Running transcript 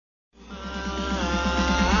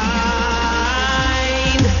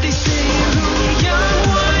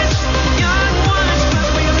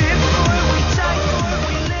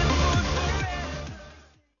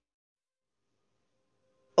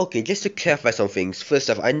Okay, just to clarify some things. First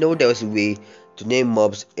off, I know there was a way to name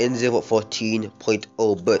mobs in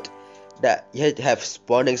 0.14.0, but that you had to have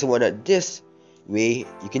spawn eggs and whatnot. This way,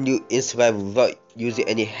 you can do in survival without using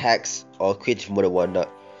any hacks or creative mode and whatnot.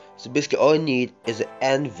 So basically, all you need is an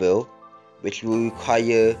anvil, which will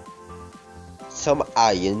require some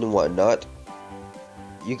iron and whatnot.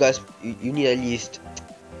 You guys, you need at least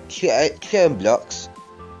 2 iron blocks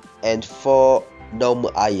and 4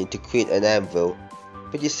 normal iron to create an anvil.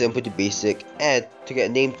 Pretty simple, pretty basic. And to get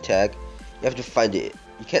a name tag, you have to find it.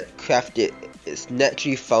 You can't craft it. It's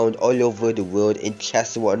naturally found all over the world, in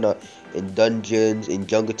chests and whatnot, in dungeons, in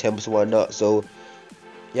jungle temples and whatnot. So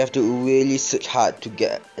you have to really search hard to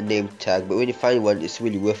get a name tag, but when you find one, it's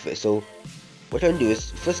really worth it. So what I'm gonna do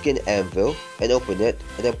is first get an anvil and open it,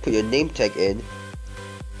 and then put your name tag in.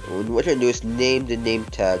 And what I'm gonna do is name the name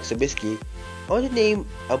tag. So basically, I want to name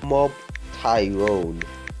a mob Tyrone.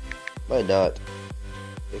 Why not?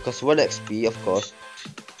 Because 1 XP, of course.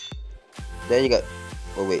 Then you got,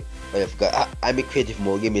 oh wait, I forgot. I'm in creative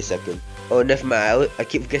mode. Give me a second. Oh, never mind. I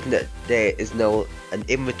keep forgetting that there is now an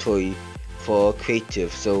inventory for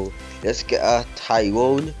creative. So let's get a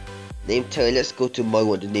Tyrone name tag. Let's go to my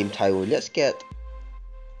one to name Tyrone. Let's get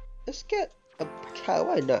a cow.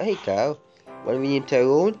 Why not? Hey cow, want we name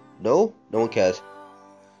Tyrone? No one cares.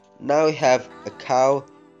 Now we have a cow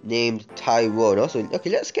named Tyrone. Also, okay,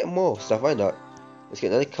 let's get more stuff. Why not? Let's get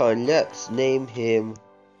another cow and let's name him.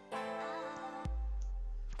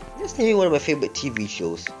 Let's name him one of my favorite TV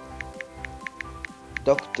shows,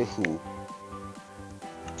 Doctor Who.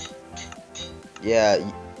 Yeah,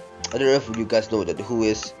 I don't know if you guys know what Doctor Who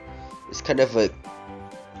is. It's kind of a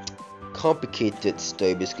complicated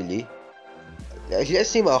story, basically.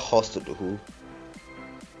 Let's name our host Doctor Who.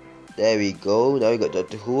 There we go. Now we got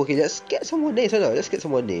Doctor Who. Okay, let's get some more names. Let's get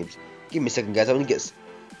some more names. Give me a second, guys. I'm gonna get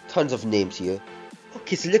tons of names here.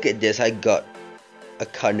 Okay, so look at this. I got a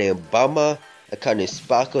car named Bama, a car named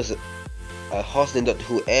Sparkles, a horse named Doctor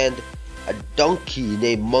Who, and a donkey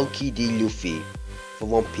named Monkey D. Luffy for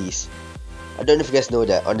One Piece. I don't know if you guys know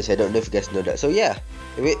that. Honestly, I don't know if you guys know that. So yeah.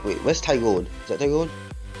 Wait, where's Tyrone? Is that Tyrone?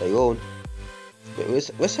 Tyrone. Wait,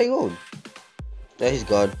 where's Tyrone? There, he's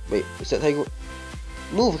gone. Wait, is that Tyrone?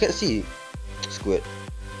 Move, I can't see. Screw it.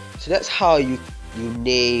 So that's how you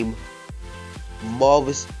name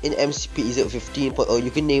mobs in MCPE 0.15.0.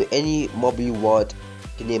 You can name any mob you want. You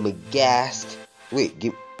can name a ghast.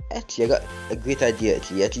 Wait, actually I got a great idea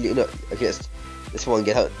actually. You know, okay, let's one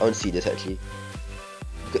get out. I want to see this actually.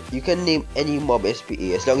 You can name any mob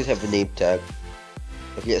SPE as long as you have a name tag.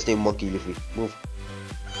 Okay, let's name Monkey Luffy. Move.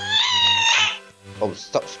 Oh,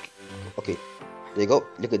 stop. Okay, there you go.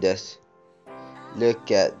 Look at this.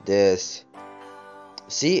 Look at this.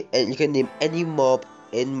 See, and you can name any mob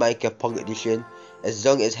in Minecraft Pocket Edition as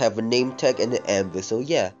long as have a name tag and an anvil. So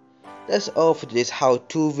yeah, that's all for today's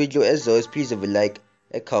how-to video. As always, please leave a like,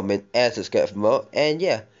 a comment, and subscribe for more. And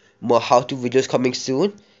yeah, more how-to videos coming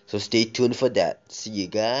soon, so stay tuned for that. See you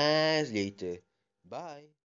guys later. Bye.